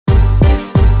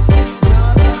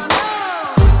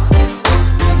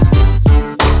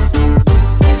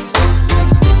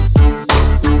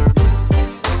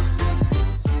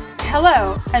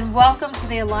and welcome to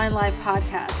the Align Live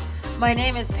podcast. My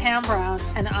name is Pam Brown,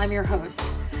 and I'm your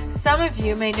host. Some of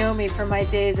you may know me from my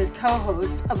days as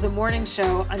co-host of the morning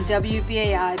show on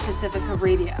WBAI Pacifica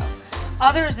Radio.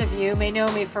 Others of you may know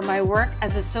me from my work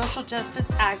as a social justice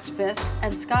activist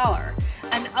and scholar,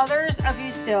 and others of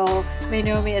you still may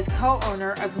know me as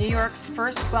co-owner of New York's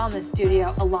first wellness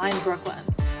studio, Align Brooklyn.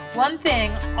 One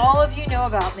thing all of you know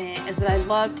about me is that I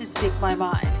love to speak my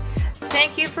mind.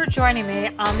 Thank you for joining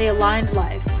me on The Aligned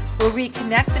Life, where we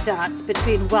connect the dots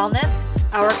between wellness,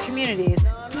 our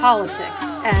communities, politics,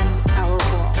 and our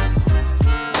world.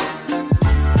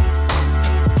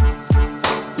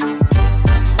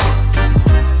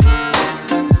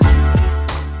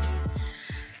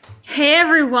 Hey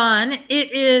everyone,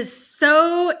 it is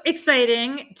so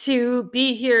exciting to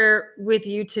be here with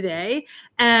you today,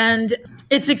 and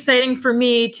it's exciting for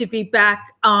me to be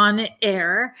back on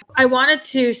air. I wanted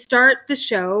to start the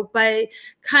show by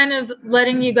kind of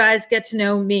letting you guys get to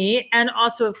know me, and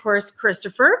also, of course,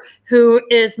 Christopher, who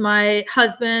is my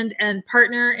husband and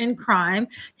partner in crime.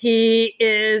 He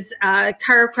is a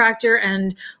chiropractor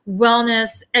and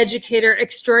wellness educator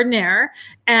extraordinaire,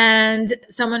 and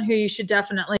someone who you should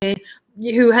definitely,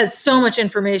 who has so much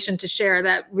information to share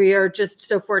that we are just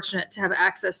so fortunate to have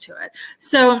access to it.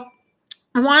 So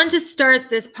I wanted to start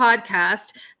this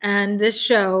podcast and this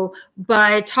show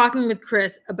by talking with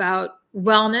Chris about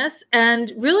wellness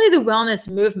and really the wellness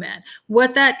movement,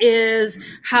 what that is,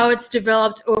 how it's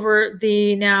developed over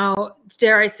the now,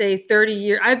 dare I say, 30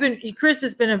 years. Chris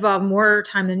has been involved more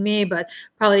time than me, but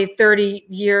probably 30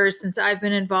 years since I've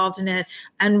been involved in it,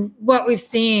 and what we've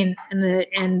seen in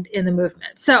the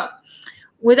movement. So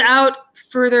without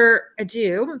further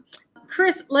ado,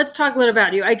 Chris, let's talk a little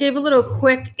about you. I gave a little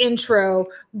quick intro,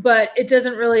 but it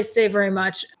doesn't really say very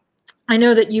much. I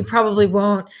know that you probably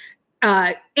won't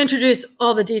introduce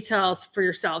all the details for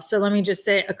yourself. So let me just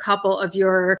say a couple of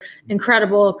your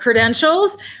incredible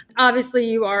credentials. Obviously,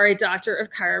 you are a doctor of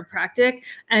chiropractic,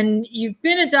 and you've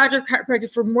been a doctor of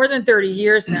chiropractic for more than 30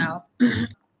 years now.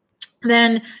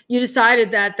 Then you decided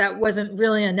that that wasn't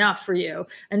really enough for you.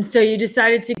 And so you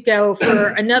decided to go for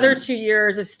another 2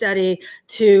 years of study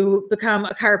to become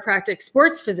a chiropractic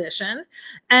sports physician.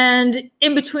 And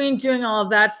in between doing all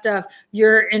of that stuff,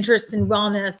 your interests in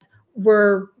wellness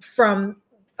were from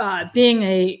being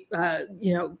a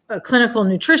clinical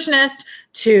nutritionist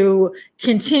to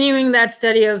continuing that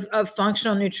study of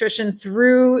functional nutrition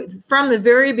from the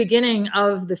very beginning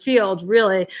of the field,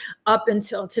 really up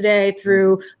until today,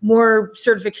 through more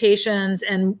certifications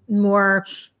and more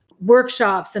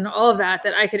workshops and all of that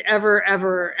I could ever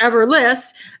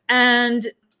list. And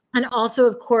also,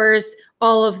 of course,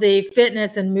 all of the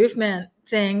fitness and movement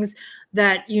things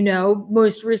that,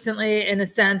 most recently, in a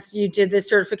sense, you did this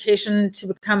certification to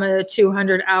become a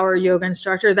 200-hour yoga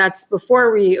instructor. That's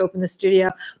before we opened the studio.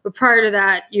 But prior to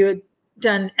that, you had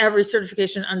done every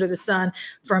certification under the sun,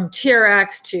 from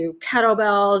TRX to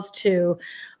kettlebells to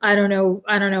I don't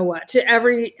know what, to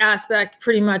every aspect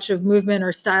pretty much of movement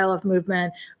or style of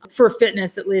movement, for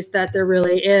fitness at least, that there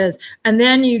really is. And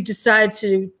then you decide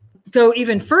to go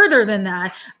even further than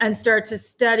that and start to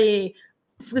study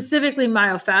specifically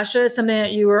myofascia, something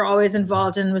that you were always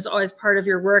involved in, was always part of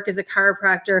your work as a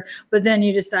chiropractor, but then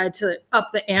you decide to up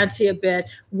the ante a bit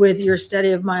with your study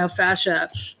of myofascia.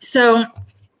 So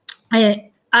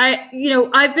I've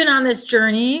been on this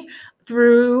journey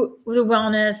through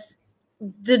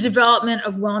the development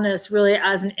of wellness really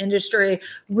as an industry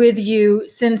with you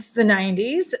since the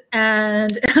 90s.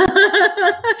 And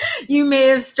you may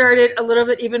have started a little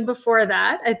bit even before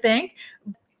that, I think.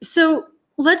 So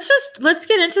let's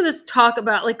get into this talk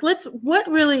about what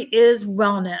really is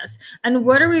wellness and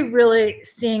what are we really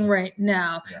seeing right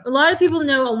now. Yeah. A lot of people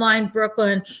know Align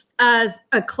Brooklyn as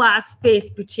a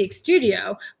class-based boutique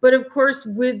studio, but of course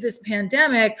with this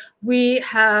pandemic, we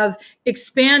have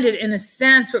expanded in a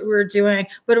sense what we were doing,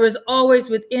 but it was always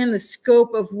within the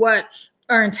scope of what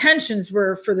our intentions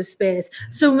were for the space.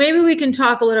 So maybe we can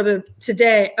talk a little bit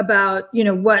today about,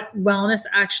 what wellness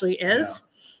actually is. Yeah.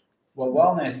 Well,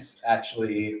 wellness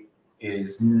actually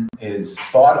is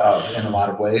thought of in a lot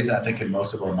of ways, I think in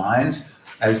most of our minds,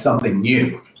 as something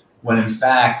new, when in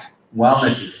fact,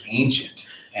 wellness is ancient.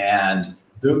 And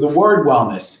the word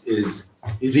wellness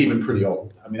is even pretty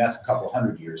old. I mean, that's a couple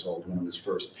hundred years old when it was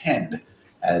first penned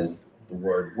as the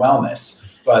word wellness.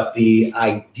 But the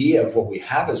idea of what we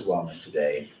have as wellness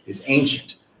today is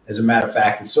ancient. As a matter of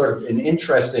fact, it's sort of an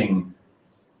interesting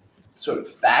sort of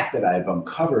fact that I've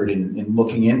uncovered in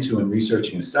looking into and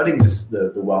researching and studying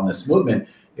the wellness movement,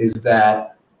 is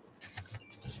that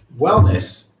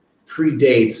wellness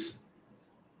predates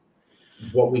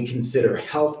what we consider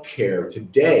healthcare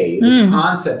today, the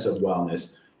concepts of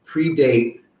wellness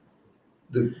predate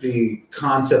the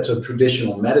concepts of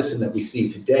traditional medicine that we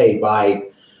see today by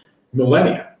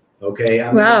millennia. Okay,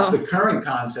 I mean, the current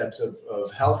concepts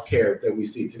of healthcare that we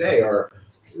see today are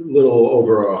a little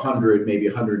over 100, maybe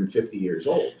 150 years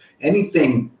old.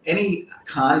 Any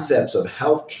concepts of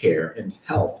healthcare and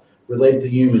health related to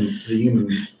the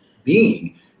human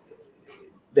being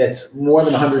that's more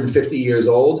than 150 years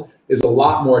old is a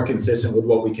lot more consistent with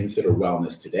what we consider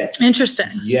wellness today. Interesting.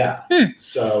 Yeah.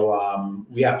 So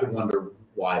we have to wonder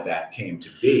why that came to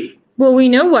be. Well, we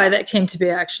know why that came to be,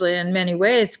 actually, in many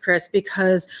ways, Chris,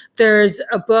 because there's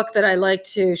a book that I like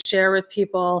to share with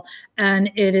people, and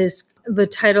the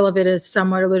title of it is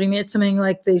somewhat eluding me. It's something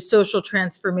like The Social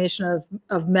Transformation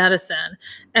of Medicine.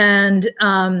 And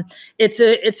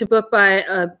it's a book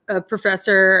by a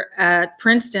professor at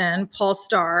Princeton, Paul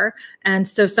Starr. And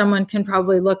so someone can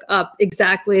probably look up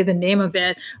exactly the name of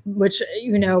it, which,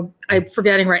 I'm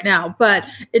forgetting right now. But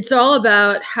it's all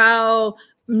about how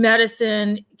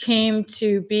medicine came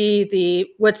to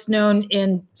be what's known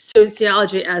in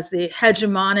sociology as the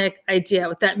hegemonic idea.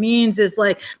 What that means is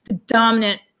like the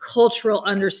dominant cultural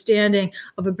understanding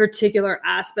of a particular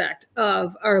aspect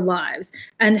of our lives,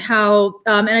 and how,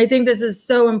 and I think this is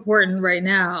so important right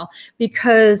now,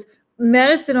 because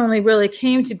medicine only really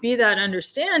came to be that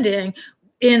understanding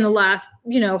in the last,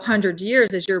 100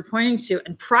 years, as you're pointing to.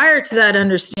 And prior to that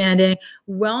understanding,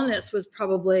 wellness was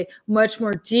probably much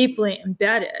more deeply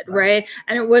embedded, right?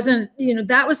 And it wasn't,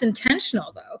 that was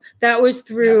intentional, though. That was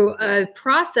through a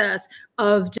process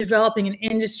of developing an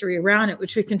industry around it,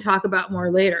 which we can talk about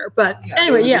more later. But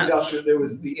anyway, there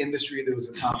was the industry, there was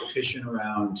a competition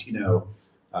around,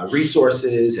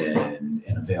 resources and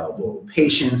available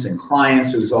patients and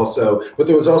clients. There was also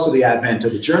the advent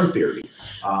of the germ theory,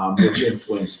 which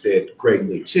influenced it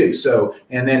greatly too. So,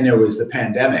 and then there was the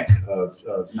pandemic of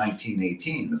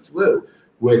 1918, the flu,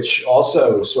 which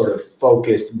also sort of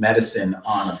focused medicine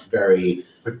on a very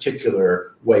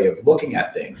particular way of looking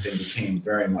at things, and became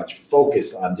very much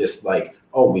focused on just like,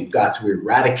 oh, we've got to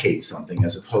eradicate something,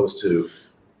 as opposed to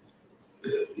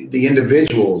the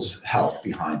individual's health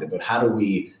behind it. But how do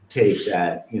we take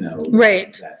that,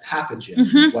 that pathogen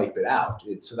and wipe it out?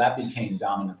 So that became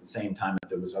dominant at the same time that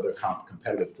there was other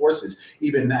competitive forces,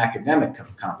 even academic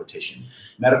competition.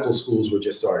 Medical schools were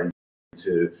just starting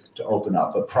to open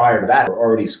up. But prior to that, there were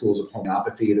already schools of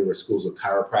homeopathy, there were schools of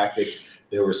chiropractic,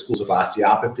 there were schools of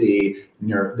osteopathy,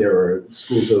 there were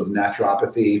schools of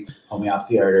naturopathy,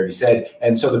 homeopathy, I already said.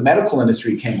 And so the medical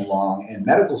industry came along, and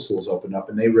medical schools opened up,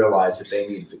 and they realized that they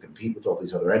needed to compete with all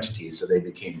these other entities. So they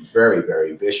became very,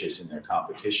 very vicious in their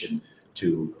competition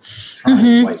to try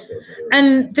and wipe those other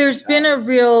And there's been a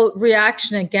real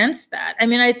reaction against that. I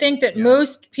mean, I think that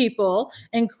most people,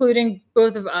 including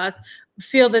both of us,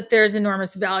 feel that there's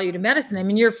enormous value to medicine. I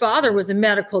mean, your father was a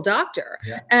medical doctor,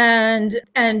 and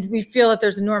we feel that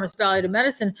there's enormous value to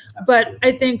medicine. Absolutely. But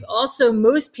I think also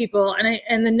most people,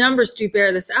 and the numbers do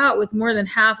bear this out, with more than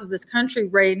half of this country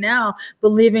right now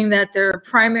believing that their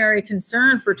primary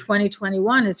concern for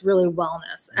 2021 is really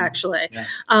wellness, actually.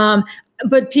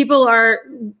 But people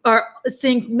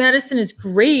think medicine is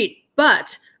great,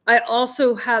 but I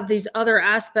also have these other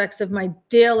aspects of my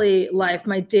daily life,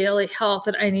 my daily health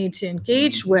that I need to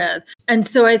engage with. And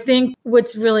so I think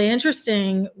what's really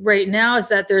interesting right now is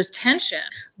that there's tension.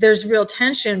 There's real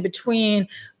tension between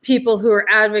people who are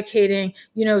advocating,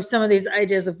 some of these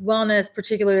ideas of wellness,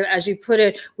 particularly as you put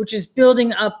it, which is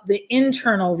building up the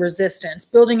internal resistance,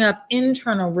 building up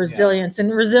internal resilience.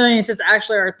 And resilience is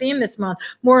actually our theme this month,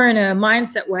 more in a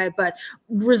mindset way, but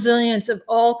resilience of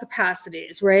all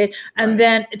capacities, right? And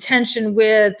then tension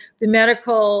with the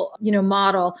medical,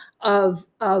 model of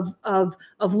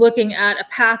looking at a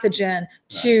pathogen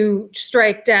to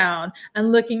strike down,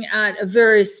 and looking at a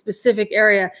very specific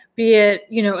area, be it,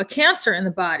 a cancer in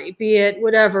the body, be it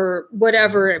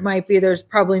whatever it might be. There's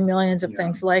probably millions of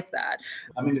things like that.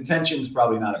 I mean, the tension is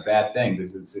probably not a bad thing,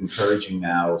 because it's encouraging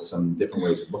now some different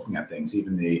ways of looking at things.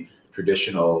 Even the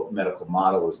traditional medical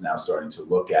model is now starting to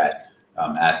look at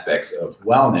aspects of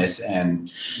wellness,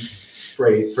 and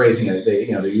phrasing it,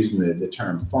 they're using the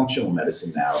term functional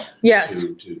medicine now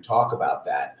to talk about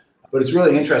that. But it's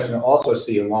really interesting to also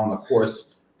see along the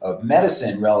course of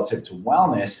medicine relative to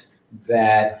wellness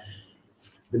that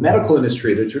the medical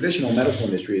industry, the traditional medical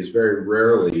industry, is very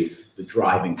rarely the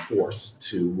driving force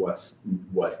to what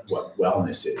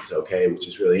wellness is, okay, which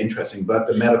is really interesting. But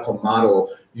the medical model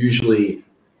usually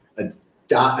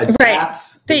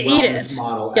adapts they the eat wellness it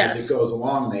model yes. as it goes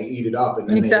along, and they eat it up, and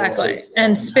then exactly, they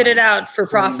and spit it out for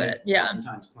profit. Yeah,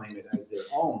 oftentimes claim it as their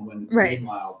own, when right.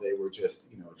 meanwhile they were just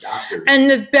doctors. And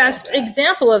the best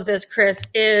example of this, Chris,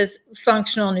 is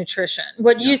functional nutrition.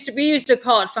 What we used to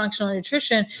call it functional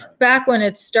nutrition back when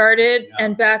it started,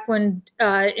 and back when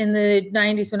in the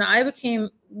 90s when I became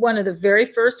one of the very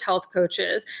first health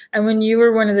coaches, and when you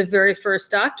were one of the very first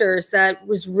doctors who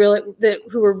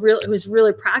was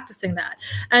really practicing that.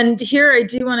 And here I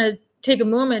do want to take a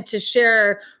moment to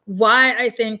share why I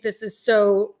think this is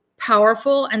so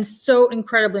powerful and so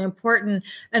incredibly important,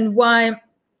 and why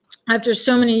after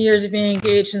so many years of being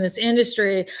engaged in this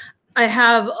industry, I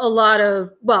have a lot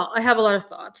of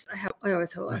thoughts. I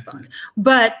always have a lot of thoughts.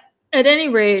 But at any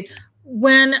rate,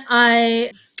 when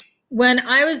I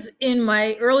was in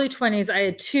my early 20s, I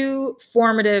had two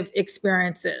formative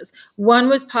experiences. One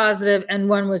was positive and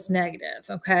one was negative,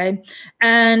 okay?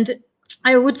 And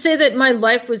I would say that my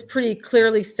life was pretty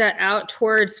clearly set out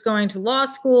towards going to law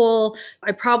school.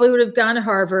 I probably would have gone to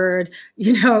Harvard.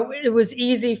 It was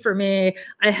easy for me.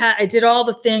 I did all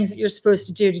the things that you're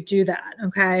supposed to do that,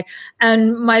 okay?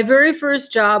 And my very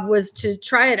first job was to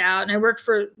try it out. And I worked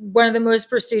for one of the most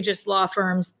prestigious law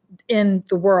firms in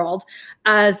the world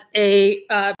as a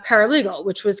paralegal,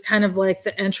 which was kind of like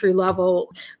the entry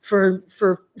level for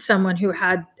someone who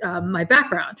had my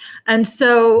background. And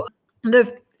so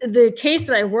the case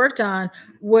that I worked on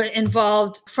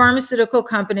involved pharmaceutical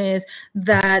companies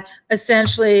that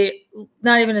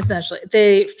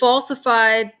they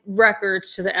falsified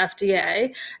records to the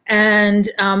FDA. And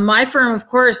my firm, of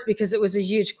course, because it was a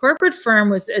huge corporate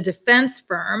firm, was a defense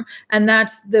firm. And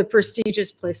that's the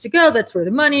prestigious place to go. That's where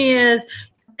the money is.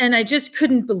 And I just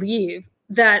couldn't believe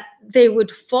that they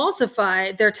would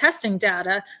falsify their testing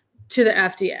data to the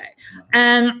FDA.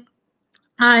 And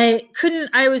I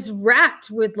was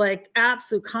racked with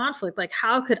absolute conflict.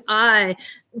 How could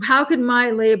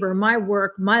my labor, my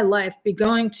work, my life be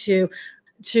going to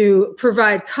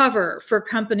provide cover for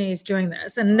companies doing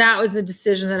this? And that was a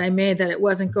decision that I made, that it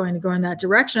wasn't going to go in that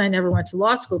direction. I never went to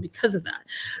law school because of that.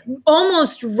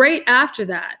 Almost right after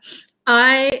that,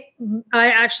 I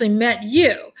actually met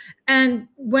you. And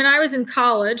when I was in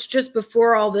college, just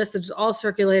before all this, it was all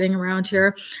circulating around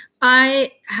here,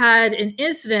 I had an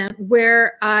incident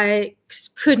where I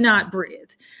could not breathe.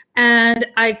 And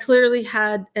I clearly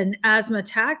had an asthma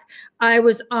attack. I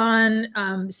was on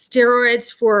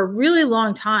steroids for a really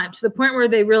long time, to the point where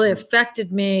they really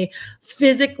affected me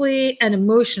physically and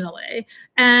emotionally.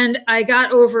 And I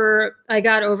got over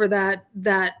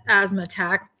that asthma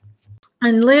attack.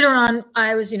 And later on,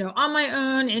 I was, on my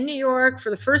own in New York for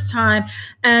the first time.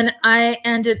 And I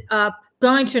ended up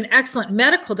going to an excellent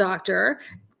medical doctor.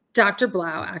 Dr.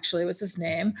 Blau, actually, was his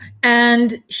name.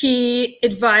 And he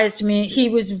advised me. He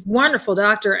was a wonderful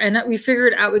doctor. And we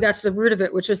figured out, we got to the root of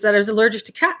it, which was that I was allergic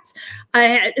to cats.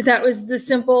 That was the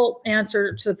simple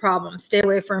answer to the problem. Stay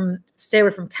away from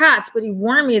cats. But he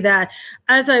warned me that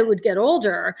as I would get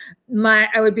older,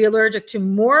 I would be allergic to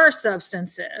more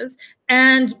substances,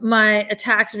 and my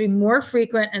attacks would be more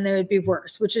frequent and they would be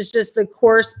worse, which is just the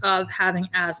course of having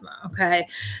asthma. Okay.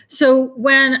 So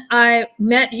when I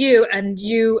met you and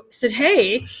you said,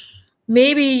 hey,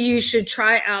 maybe you should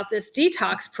try out this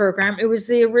detox program. It was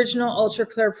the original Ultra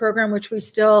Clear program, which we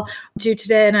still do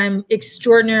today. And I'm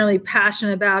extraordinarily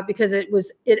passionate about, because it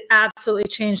absolutely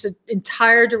changed the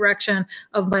entire direction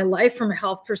of my life from a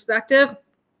health perspective.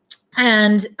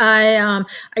 And I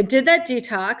did that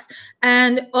detox,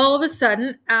 and all of a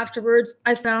sudden afterwards,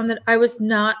 I found that I was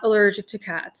not allergic to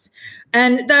cats.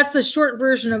 And that's the short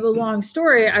version of a long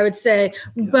story, I would say.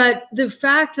 Yeah. But the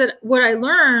fact that what I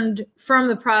learned from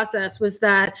the process was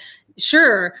that,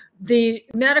 sure, the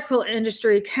medical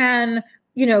industry can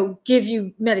give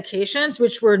you medications,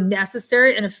 which were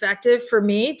necessary and effective for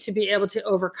me to be able to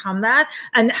overcome that,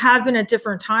 and have been at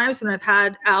different times when I've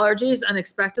had allergies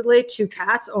unexpectedly to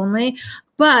cats only.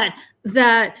 But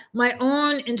that my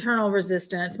own internal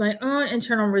resistance, my own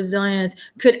internal resilience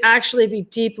could actually be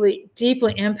deeply,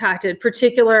 deeply impacted,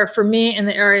 particular for me in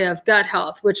the area of gut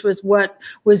health, which was what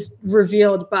was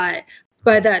revealed by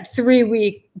that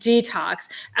 3-week detox.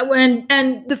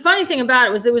 And the funny thing about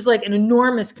it was like an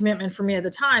enormous commitment for me at the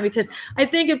time, because I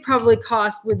think it probably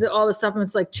cost, with all the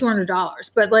supplements, like $200.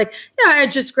 But I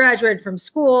had just graduated from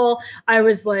school. I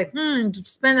was like, to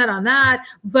spend that on that.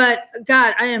 But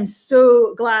God, I am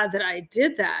so glad that I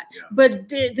did that. Yeah. But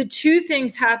the two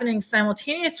things happening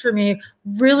simultaneous for me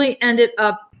really ended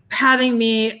up having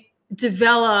me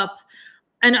develop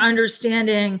an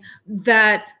understanding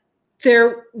that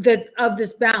of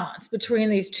this balance between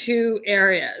these two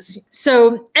areas.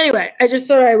 So anyway, I just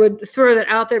thought I would throw that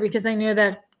out there because I know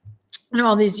that in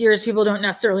all these years, people don't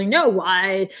necessarily know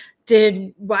why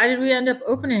did we end up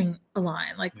opening a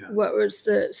line? Like, what was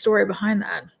the story behind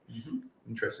that? Mm-hmm.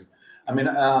 Interesting. I mean,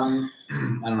 I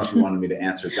don't know if you wanted me to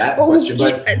answer that question,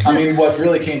 but I mean, what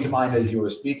really came to mind as you were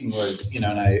speaking was, and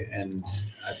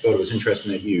I thought it was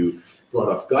interesting that you brought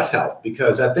up gut health,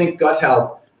 because I think gut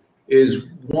health is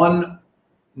one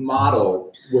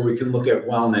model where we can look at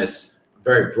wellness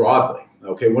very broadly.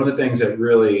 Okay, one of the things that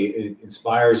really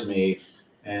inspires me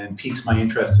and piques my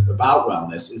interest about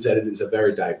wellness is that it is a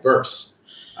very diverse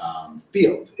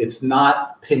field. It's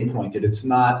not pinpointed. It's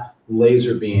not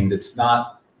laser beamed. It's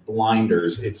not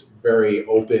blinders. It's very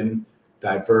open,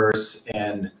 diverse,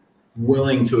 and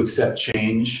willing to accept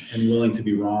change and willing to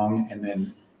be wrong and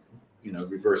then,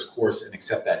 reverse course and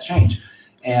accept that change.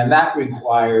 And that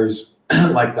requires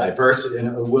like diversity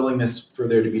and a willingness for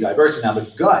there to be diversity. Now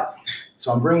the gut,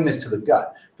 so I'm bringing this to the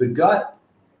gut. The gut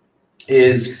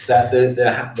is that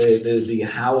the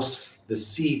house, the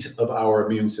seat of our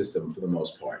immune system for the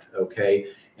most part, okay?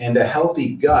 And a healthy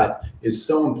gut is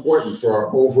so important for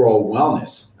our overall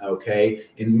wellness, okay?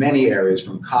 In many areas,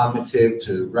 from cognitive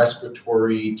to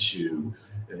respiratory to,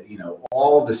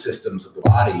 all the systems of the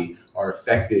body are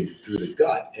affected through the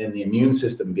gut, and the immune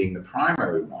system being the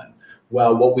primary one.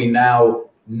 Well, what we now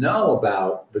know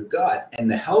about the gut and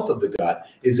the health of the gut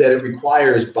is that it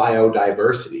requires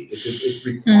biodiversity. It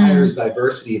requires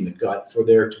diversity in the gut for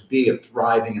there to be a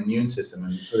thriving immune system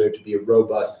and for there to be a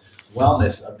robust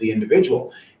wellness of the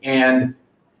individual. And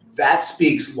that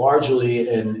speaks largely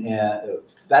and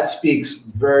that speaks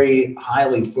very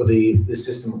highly for the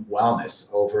system of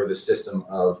wellness over the system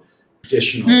of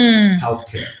traditional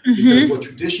healthcare. Because what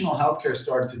traditional healthcare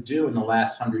started to do in the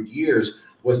last 100 years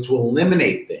was to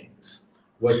eliminate things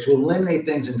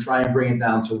and try and bring it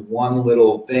down to one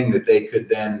little thing that they could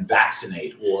then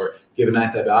vaccinate or give an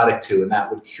antibiotic to, and that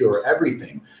would cure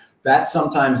everything. That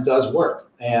sometimes does work.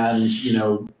 And,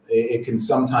 it can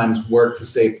sometimes work to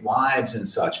save lives and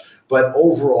such. But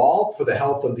overall, for the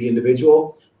health of the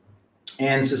individual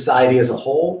and society as a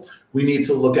whole, we need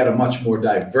to look at a much more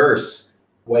diverse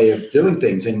way of doing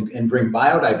things and bring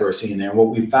biodiversity in there. What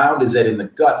we found is that in the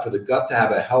gut, for the gut to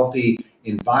have a healthy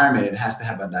environment, it has to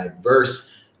have a diverse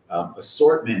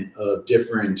assortment of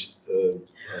different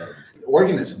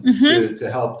organisms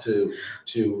to help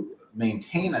to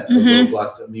maintain a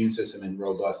robust immune system and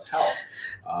robust health.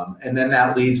 And then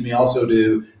that leads me also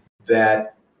to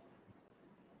that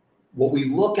what we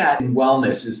look at in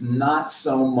wellness is not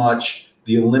so much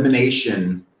the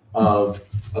elimination of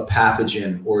a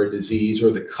pathogen or a disease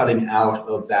or the cutting out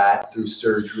of that through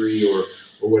surgery or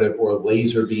whatever, or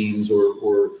laser beams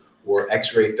or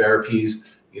X-ray therapies,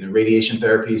 radiation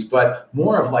therapies, but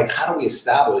more of like, how do we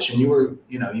establish, and you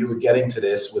were getting to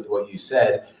this with what you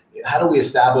said, how do we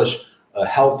establish a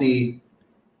healthy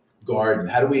garden?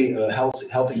 How do we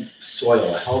healthy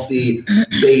soil, a healthy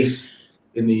base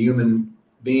in the human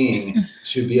being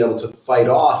to be able to fight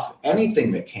off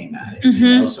anything that came at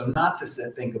it? So not to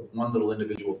think of one little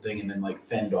individual thing and then like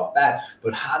fend off that,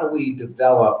 but how do we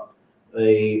develop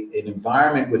an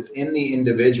environment within the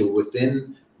individual,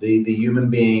 within the human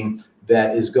being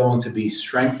that is going to be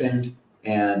strengthened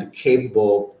and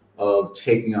capable of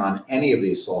taking on any of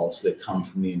the assaults that come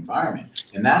from the environment.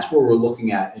 And that's what we're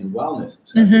looking at in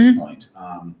wellness at this point,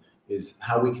 is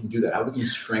how we can do that, how we can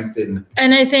strengthen.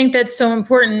 And I think that's so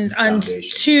important on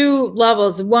two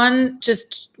levels. One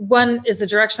is the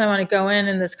direction I want to go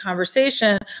in this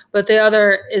conversation, but the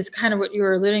other is kind of what you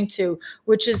were alluding to,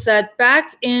 which is that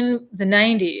back in the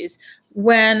 90s,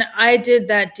 when I did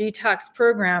that detox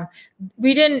program,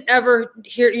 we didn't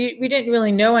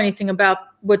really know anything about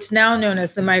what's now known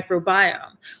as the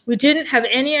microbiome. We didn't have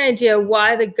any idea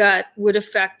why the gut would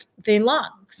affect the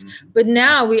lungs. But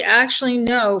now we actually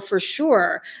know for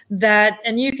sure that,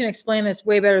 and you can explain this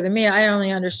way better than me, I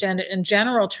only understand it in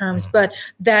general terms, but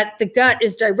that the gut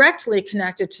is directly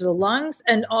connected to the lungs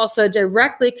and also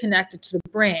directly connected to the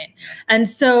brain. And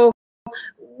so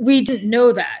we didn't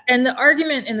know that. And the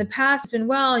argument in the past has been,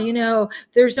 well,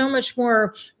 there's so much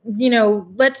more,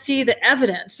 let's see the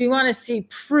evidence. We want to see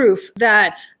proof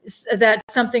that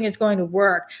something is going to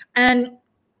work. And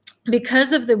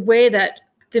because of the way that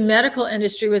the medical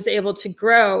industry was able to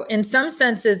grow, in some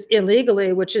senses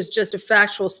illegally, which is just a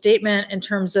factual statement in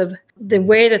terms of the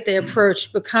way that they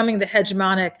approached becoming the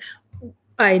hegemonic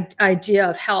idea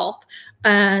of health,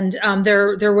 And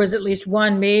there was at least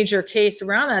one major case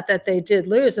around that they did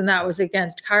lose, and that was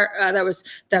against that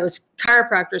was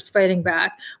chiropractors fighting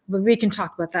back. But we can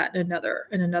talk about that in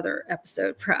another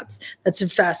episode, perhaps. That's a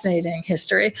fascinating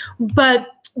history. But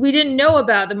we didn't know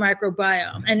about the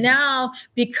microbiome. And now,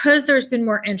 because there's been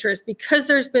more interest, because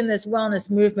there's been this wellness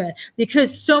movement,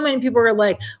 because so many people are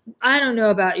like, I don't know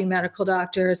about you medical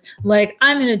doctors. Like,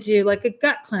 I'm going to do like a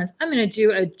gut cleanse. I'm going to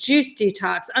do a juice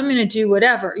detox. I'm going to do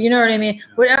whatever. You know what I mean?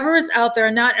 Whatever is out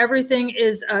there, not everything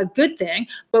is a good thing,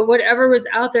 but whatever was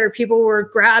out there, people were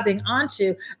grabbing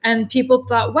onto. And people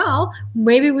thought, well,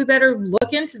 maybe we better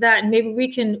look into that, and maybe we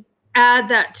can add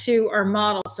that to our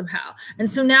model somehow. And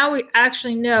so now we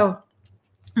actually know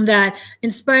that in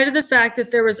spite of the fact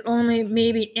that there was only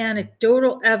maybe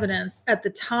anecdotal evidence at the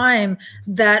time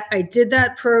that I did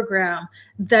that program,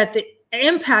 that the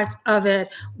impact of it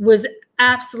was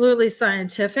absolutely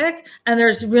scientific. And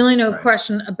there's really no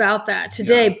question about that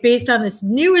today, based on this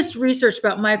newest research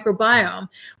about microbiome.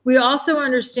 We also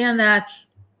understand that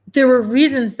there were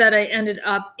reasons that I ended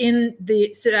up in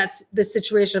the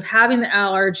situation of having the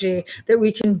allergy that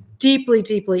we can deeply,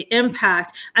 deeply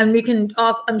impact. And we can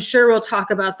also, I'm sure we'll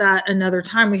talk about that another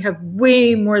time. We have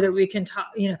way more that we can talk,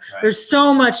 there's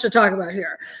so much to talk about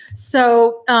here.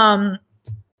 So, and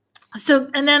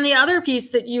then the other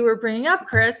piece that you were bringing up,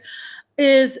 Chris,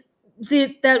 is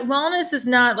that wellness is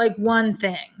not like one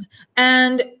thing.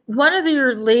 And one of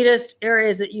your latest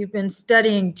areas that you've been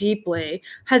studying deeply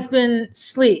has been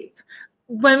sleep.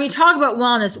 When we talk about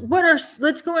wellness,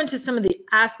 let's go into some of the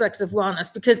aspects of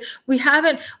wellness, because we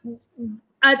haven't,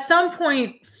 at some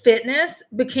point, fitness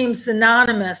became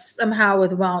synonymous somehow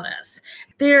with wellness.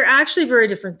 They're actually very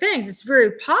different things. It's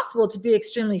very possible to be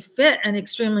extremely fit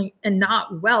and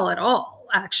not well at all,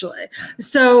 actually.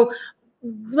 So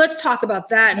let's talk about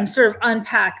that and sort of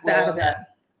unpack that a bit.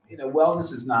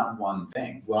 Wellness is not one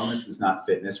thing. Wellness is not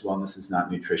fitness. Wellness is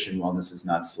not nutrition. Wellness is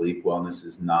not sleep. Wellness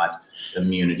is not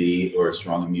immunity or a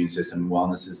strong immune system.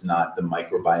 Wellness is not the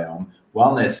microbiome.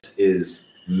 Wellness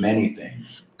is many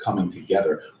things coming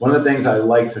together. One of the things I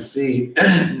like to see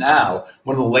now,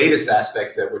 one of the latest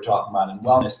aspects that we're talking about in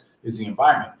wellness is the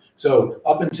environment. So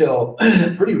up until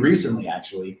pretty recently,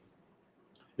 actually,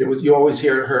 you always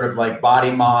heard of like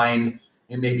body, mind,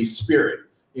 and maybe spirit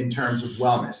in terms of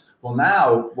wellness. Well,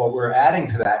 now what we're adding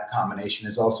to that combination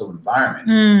is also environment.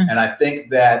 And I think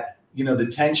that, the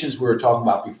tensions we were talking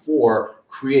about before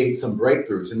create some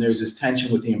breakthroughs. And there's this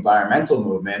tension with the environmental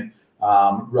movement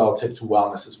relative to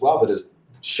wellness as well that has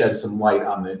shed some light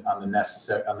on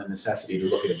the necessity to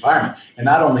look at environment. And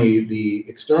not only the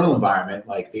external environment,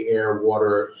 like the air,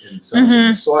 water, and such, and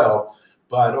the soil,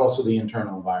 but also the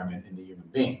internal environment in the human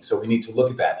being. So we need to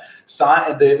look at that.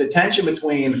 The tension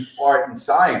between art and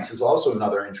science is also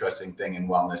another interesting thing in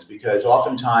wellness, because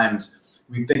oftentimes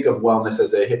we think of wellness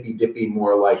as a hippy-dippy,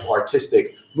 more like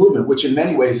artistic movement, which in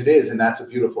many ways it is, and that's a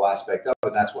beautiful aspect of it.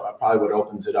 And that's probably what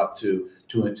opens it up to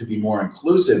be more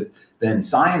inclusive than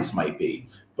science might be.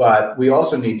 But we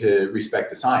also need to respect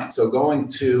the science. So going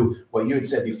to what you had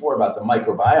said before about the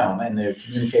microbiome and the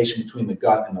communication between the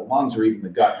gut and the lungs, or even the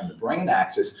gut and the brain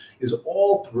axis, is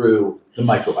all through the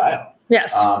microbiome.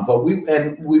 Yes. But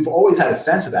we've always had a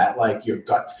sense of that, like your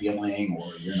gut feeling,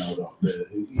 or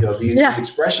the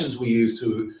expressions we use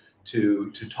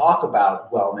to talk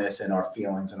about wellness and our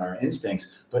feelings and our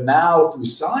instincts. But now through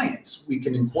science, we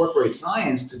can incorporate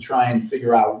science to try and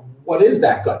figure out what is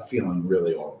that gut feeling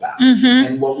really all about.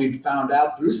 And what we've found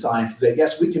out through science is that,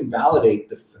 yes, we can validate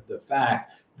the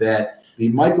fact that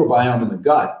the microbiome in the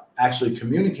gut actually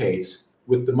communicates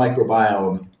with the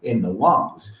microbiome in the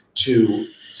lungs to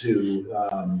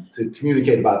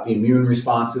communicate about the immune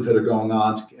responses that are going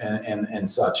on and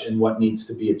such, and what needs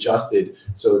to be adjusted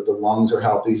so that the lungs are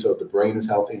healthy, so that the brain is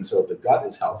healthy, and so that the gut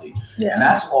is healthy. And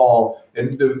that's all.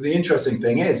 And the interesting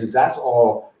thing is that's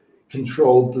all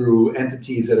controlled through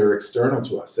entities that are external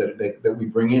to us, that we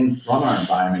bring in from our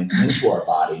environment into our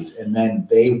bodies, and then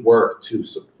they work to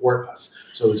support us.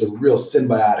 So there's a real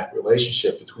symbiotic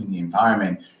relationship between the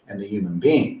environment and the human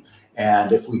being.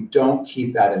 And if we don't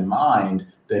keep that in mind,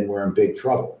 then we're in big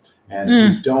trouble. And if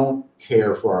we don't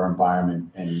care for our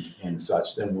environment and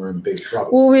such, then we're in big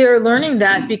trouble. Well, we are learning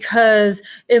that because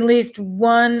at least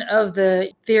one of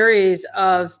the theories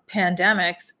of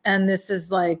pandemics, and this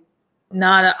is like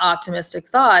not an optimistic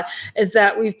thought, is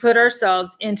that we've put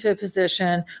ourselves into a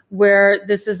position where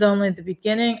this is only the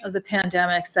beginning of the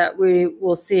pandemics that we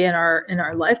will see in our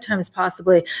lifetimes,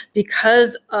 possibly,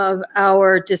 because of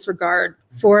our disregard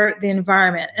for the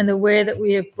environment, and the way that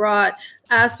we have brought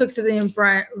aspects of the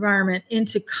environment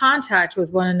into contact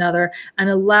with one another and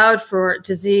allowed for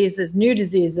new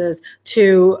diseases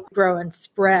to grow and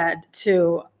spread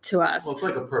to us. Well, it's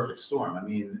like a perfect storm. I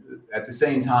mean, at the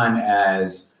same time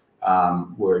as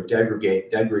we're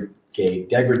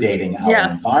degrading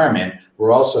our environment,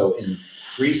 we're also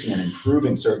increasing and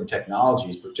improving certain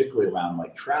technologies, particularly around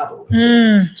like travel.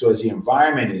 So as the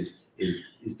environment is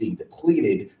being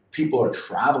depleted, people are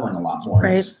traveling a lot more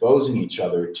and exposing each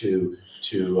other to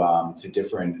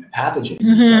different pathogens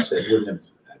and such that wouldn't have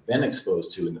been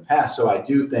exposed to in the past. So I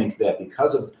do think that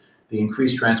because of the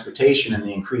increased transportation and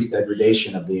the increased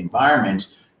degradation of the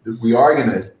environment, we are going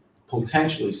to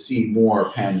potentially see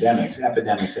more epidemics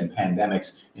and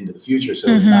pandemics into the future.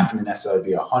 So it's not going to necessarily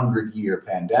be a 100-year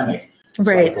pandemic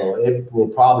cycle. It will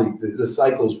probably, the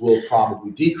cycles will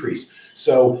probably decrease.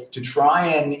 So to try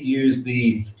and use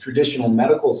the traditional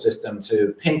medical system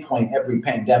to pinpoint every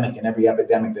pandemic and every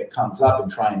epidemic that comes up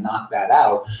and try and knock that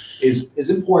out is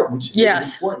important. Yes.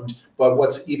 It's important. But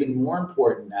what's even more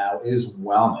important now is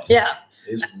wellness. Yeah.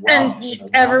 Is wellness.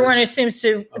 And everyone who seems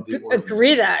to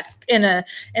agree that in a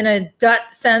gut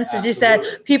sense, as you said,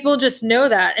 people just know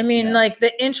that. I mean, like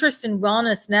the interest in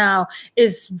wellness now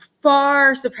is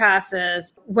far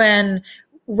surpasses when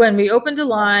we opened a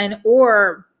line,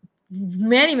 or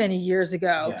many years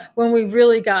ago when we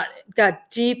really got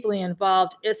deeply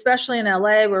involved, especially in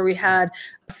LA, where we had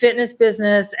a fitness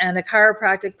business and a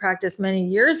chiropractic practice many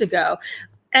years ago.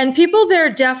 And people there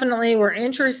definitely were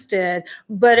interested,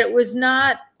 but it was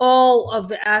not all of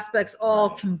the aspects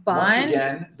all combined. Once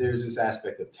again, there's this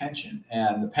aspect of tension,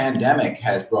 and the pandemic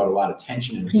has brought a lot of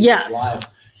tension into people's lives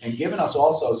and given us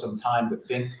also some time to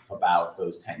think about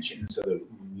those tensions, so that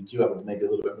we do have maybe a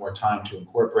little bit more time to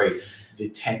incorporate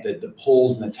the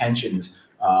pulls and the tensions.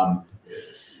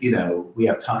 We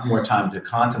have more time to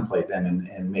contemplate them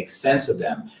and make sense of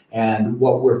them. And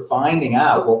what we're finding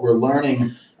out, what we're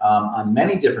learning on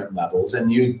many different levels,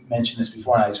 and you mentioned this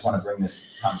before, and I just want to bring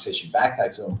this conversation back,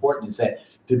 that's so important, is that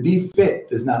to be fit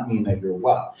does not mean that you're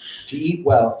well. To eat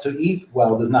well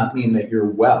does not mean that you're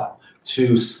well.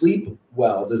 To sleep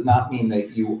well does not mean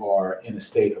that you are in a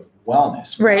state of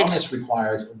wellness. Wellness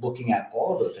requires looking at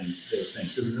all of those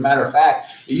things. Because as a matter of fact,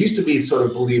 it used to be sort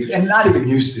of believed, and not even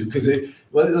used to, because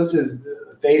let's just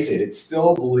face it, it's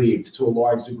still believed to a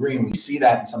large degree, and we see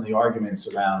that in some of the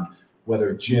arguments around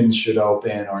whether gyms should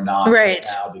open or not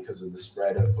now because of the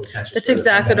spread of potential. That's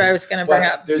exactly what I was going to bring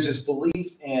up. There's this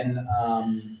belief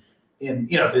in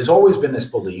there's always been this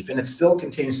belief, and it still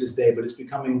continues to this day, but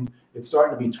it's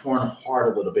starting to be torn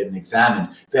apart a little bit and examined,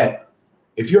 that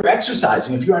if you're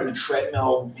exercising, if you're on a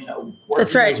treadmill, working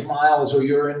those miles, or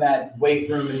you're in that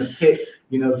weight room in the pit,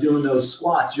 doing those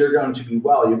squats, you're going to be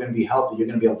well, you're going to be healthy, you're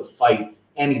going to be able to fight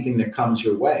anything that comes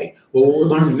your way. Well, what we're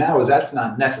learning now is that's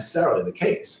not necessarily the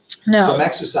case. No. Some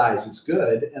exercise is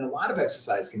good, and a lot of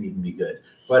exercise can even be good,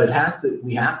 but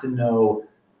we have to know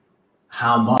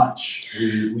how much.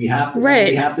 We have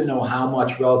to know how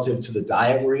much relative to the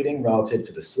diet we're eating, relative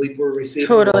to the sleep we're receiving,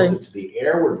 relative to the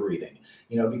air we're breathing.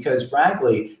 Because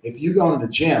frankly, if you go into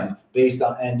the gym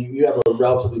and you have a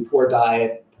relatively poor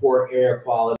diet, poor air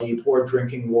quality, poor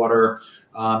drinking water,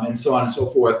 and so on and so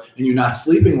forth, and you're not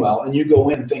sleeping well, and you go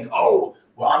in and think, oh,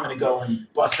 well, I'm going to go and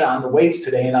bust down the weights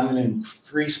today, and I'm going to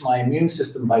increase my immune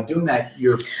system by doing that.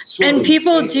 And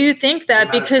people do think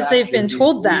that because they've been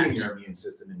told that. Your immune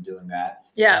system in doing that.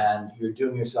 Yeah. And you're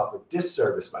doing yourself a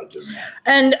disservice by doing that.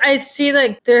 And I see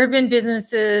there have been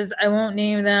businesses, I won't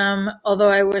name them, although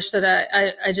I wish that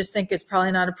I just think it's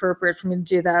probably not appropriate for me to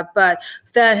do that, but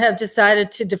that have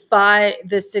decided to defy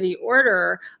the city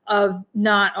order of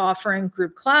not offering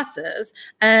group classes.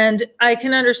 And I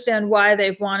can understand why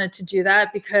they've wanted to do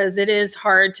that, because it is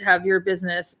hard to have your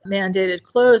business mandated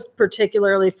closed,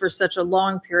 particularly for such a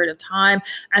long period of time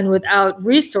and without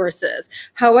resources.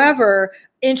 However,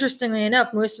 interestingly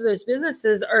enough, most of those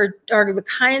businesses are the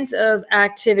kinds of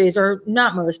activities, or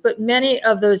not most, but many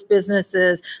of those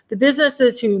businesses, the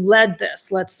businesses who led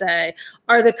this, let's say,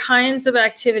 are the kinds of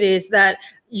activities that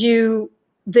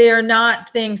they are not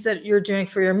things that you're doing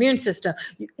for your immune system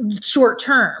short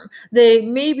term. They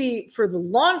may be for the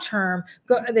long term,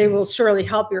 they will surely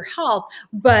help your health.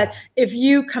 But if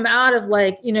you come out of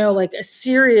like a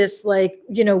serious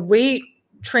weight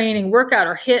training workout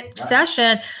or HIIT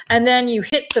session, and then you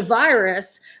hit the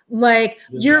virus,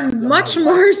 you're much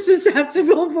more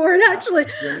susceptible for it, actually.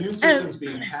 Your immune system's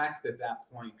being taxed at that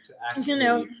point to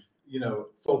actually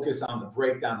focus on the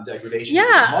breakdown and degradation of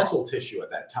the muscle tissue at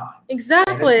that time.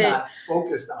 Exactly. And it's not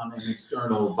focused on an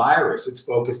external virus. It's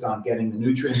focused on getting the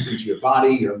nutrients into your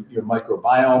body, your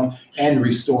microbiome, and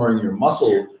restoring your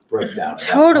muscle breakdown.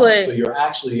 Totally. So you're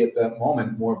actually at that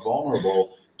moment more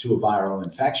vulnerable to a viral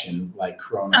infection like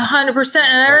corona. 100%.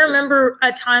 And I remember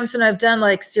at times when I've done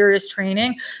like serious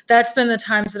training, that's been the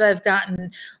times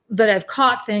that I've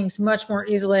caught things much more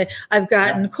easily. I've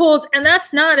gotten colds, and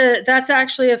that's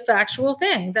actually a factual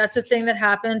thing. That's a thing that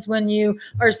happens when you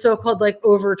are so-called like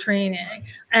overtraining.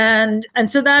 And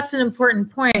so that's an important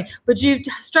point. But you've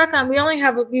struck on, we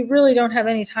really don't have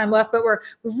any time left, but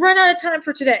we've run out of time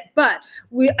for today. But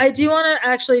I do want to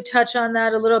actually touch on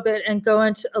that a little bit and go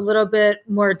into a little bit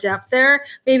more depth there.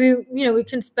 Maybe, we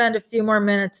can spend a few more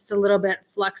minutes. It's a little bit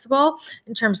flexible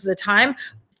in terms of the time.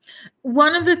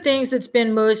 One of the things that's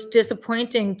been most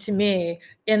disappointing to me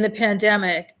in the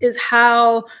pandemic is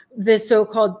how this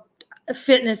so-called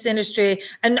fitness industry,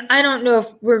 and I don't know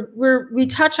if we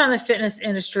touch on the fitness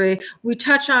industry, we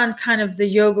touch on kind of the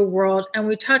yoga world, and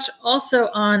we touch also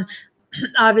on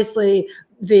obviously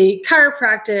the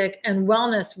chiropractic and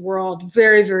wellness world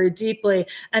very, very deeply.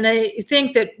 And I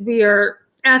think that we are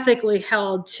ethically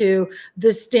held to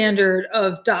the standard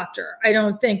of doctor. I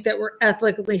don't think that we're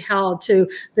ethically held to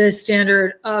the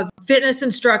standard of fitness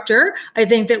instructor. I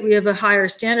think that we have a higher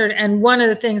standard. And one of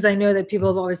the things I know that people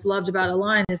have always loved about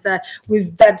Align is that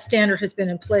that standard has been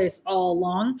in place all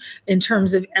along in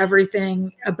terms of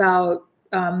everything about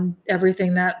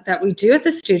everything that we do at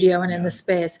the studio and in the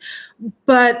space.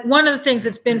 But one of the things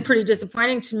that's been pretty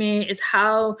disappointing to me is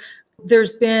how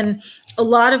there's been a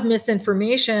lot of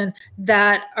misinformation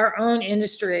that our own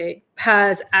industry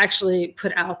has actually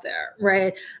put out there,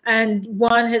 right? And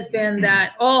one has been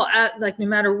that no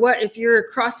matter what, if you're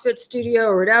a CrossFit studio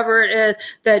or whatever it is,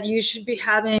 that you should be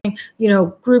having,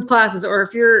 group classes, or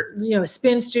if you're, a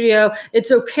spin studio,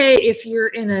 it's okay if you're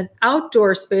in an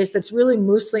outdoor space that's really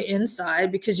mostly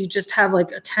inside because you just have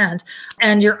like a tent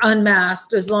and you're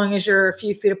unmasked as long as you're a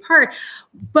few feet apart.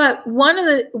 But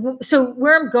so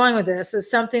where I'm going with this is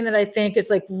something that I think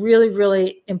is like really,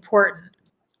 really important.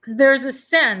 There's a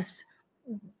sense,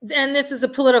 and this is a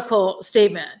political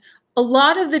statement, a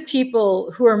lot of the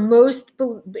people who are most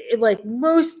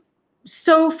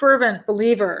so fervent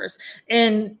believers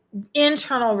in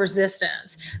internal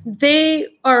resistance, they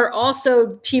are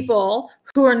also people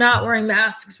who are not wearing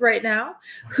masks right now,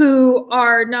 who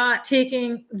are not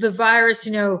taking the virus,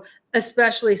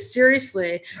 especially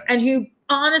seriously, and who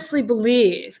honestly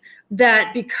believe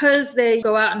that because they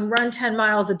go out and run 10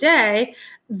 miles a day,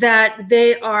 that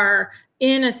they are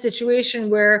in a situation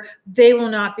where they will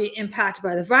not be impacted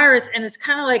by the virus. And it's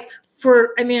kind of like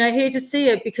I hate to say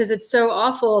it because it's so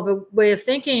awful of a way of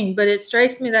thinking, but it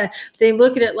strikes me that they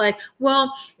look at it like,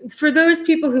 well, for those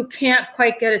people who can't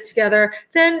quite get it together,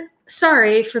 then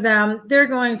sorry for them, they're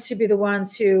going to be the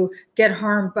ones who get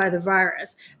harmed by the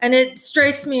virus. And it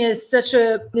strikes me as such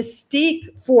a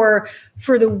mystique for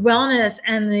the wellness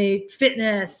and the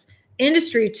fitness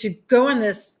industry to go in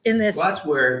this. Well,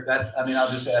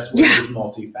 I'll just say that's where it is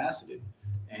multifaceted.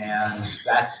 And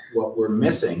that's what we're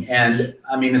missing. And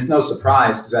it's no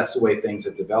surprise because that's the way things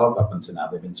have developed up until now.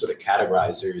 They've been sort of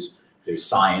categorized. There's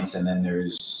science, and then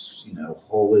there's,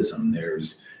 holism.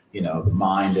 There's, the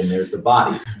mind, and there's the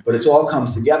body, but it all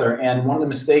comes together. And one of the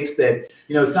mistakes that,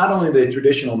 it's not only the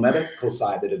traditional medical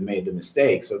side that have made the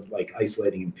mistakes of like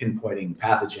isolating and pinpointing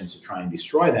pathogens to try and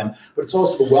destroy them, but it's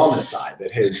also the wellness side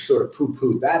that has sort of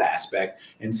poo-pooed that aspect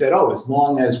and said, oh, as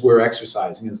long as we're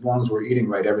exercising, as long as we're eating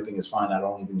right, everything is fine. I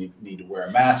don't even need to wear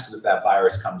a mask because if that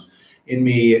virus comes in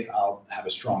me, I'll have a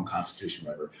strong constitution,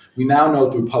 whatever. We now know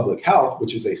through public health,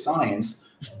 which is a science,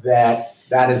 that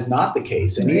is not the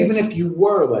case. And even if you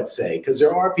were, let's say, because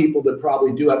there are people that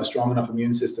probably do have a strong enough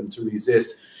immune system to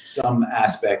resist some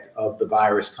aspect of the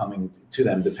virus coming to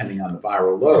them, depending on the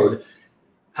viral load.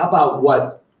 How about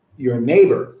what your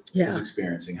neighbor is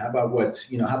experiencing? How about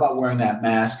how about wearing that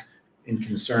mask in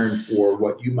concern for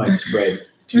what you might spread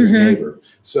to your neighbor?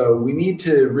 So we need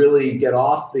to really get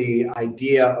off the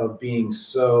idea of being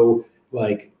so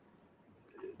like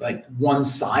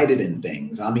one-sided in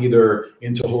things. I'm either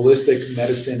into holistic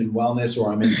medicine and wellness,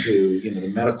 or I'm into the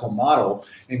medical model,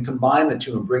 and combine the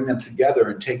two and bring them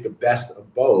together and take the best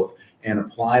of both and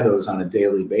apply those on a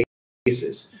daily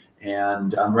basis.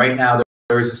 And right now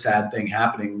there is a sad thing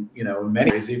happening, in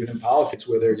many ways, even in politics,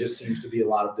 where there just seems to be a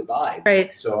lot of divide.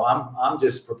 Right. So I'm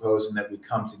just proposing that we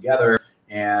come together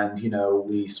and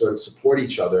we sort of support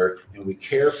each other and we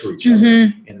care for each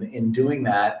other. And in doing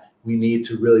that, we need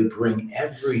to really bring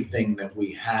everything that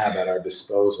we have at our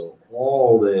disposal,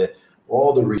 all the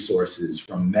all the resources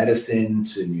from medicine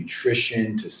to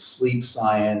nutrition to sleep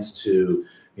science to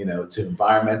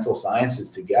environmental sciences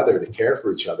together to care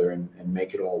for each other and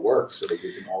make it all work so that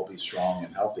we can all be strong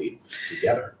and healthy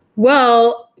together.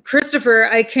 Well, Christopher,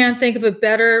 I can't think of a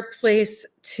better place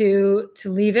to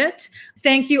leave it.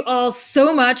 Thank you all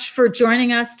so much for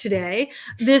joining us today.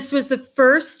 This was the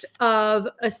first of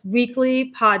a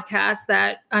weekly podcast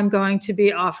that I'm going to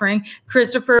be offering.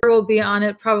 Christopher will be on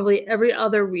it probably every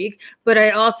other week, but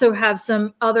I also have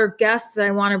some other guests that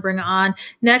I want to bring on.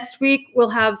 Next week, we'll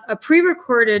have a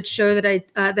pre-recorded show that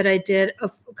I did a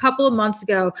couple of months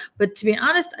ago, but to be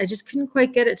honest, I just couldn't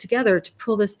quite get it together to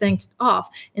pull this thing off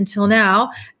until now.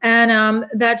 And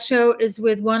that show is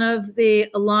with one of the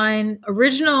Align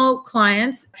original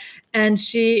clients, and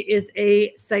she is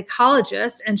a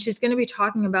psychologist, and she's going to be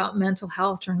talking about mental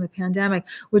health during the pandemic,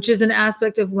 which is an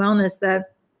aspect of wellness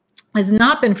that has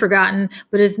not been forgotten,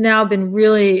 but has now been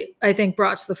really, I think,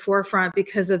 brought to the forefront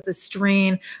because of the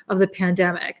strain of the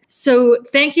pandemic. So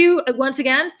thank you once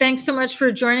again. Thanks so much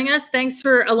for joining us. Thanks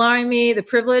for allowing me the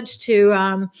privilege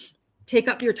to take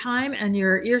up your time and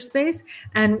your ear space.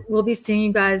 And we'll be seeing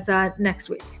you guys next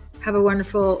week. Have a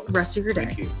wonderful rest of your day.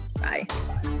 Thank you. Bye.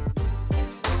 Bye.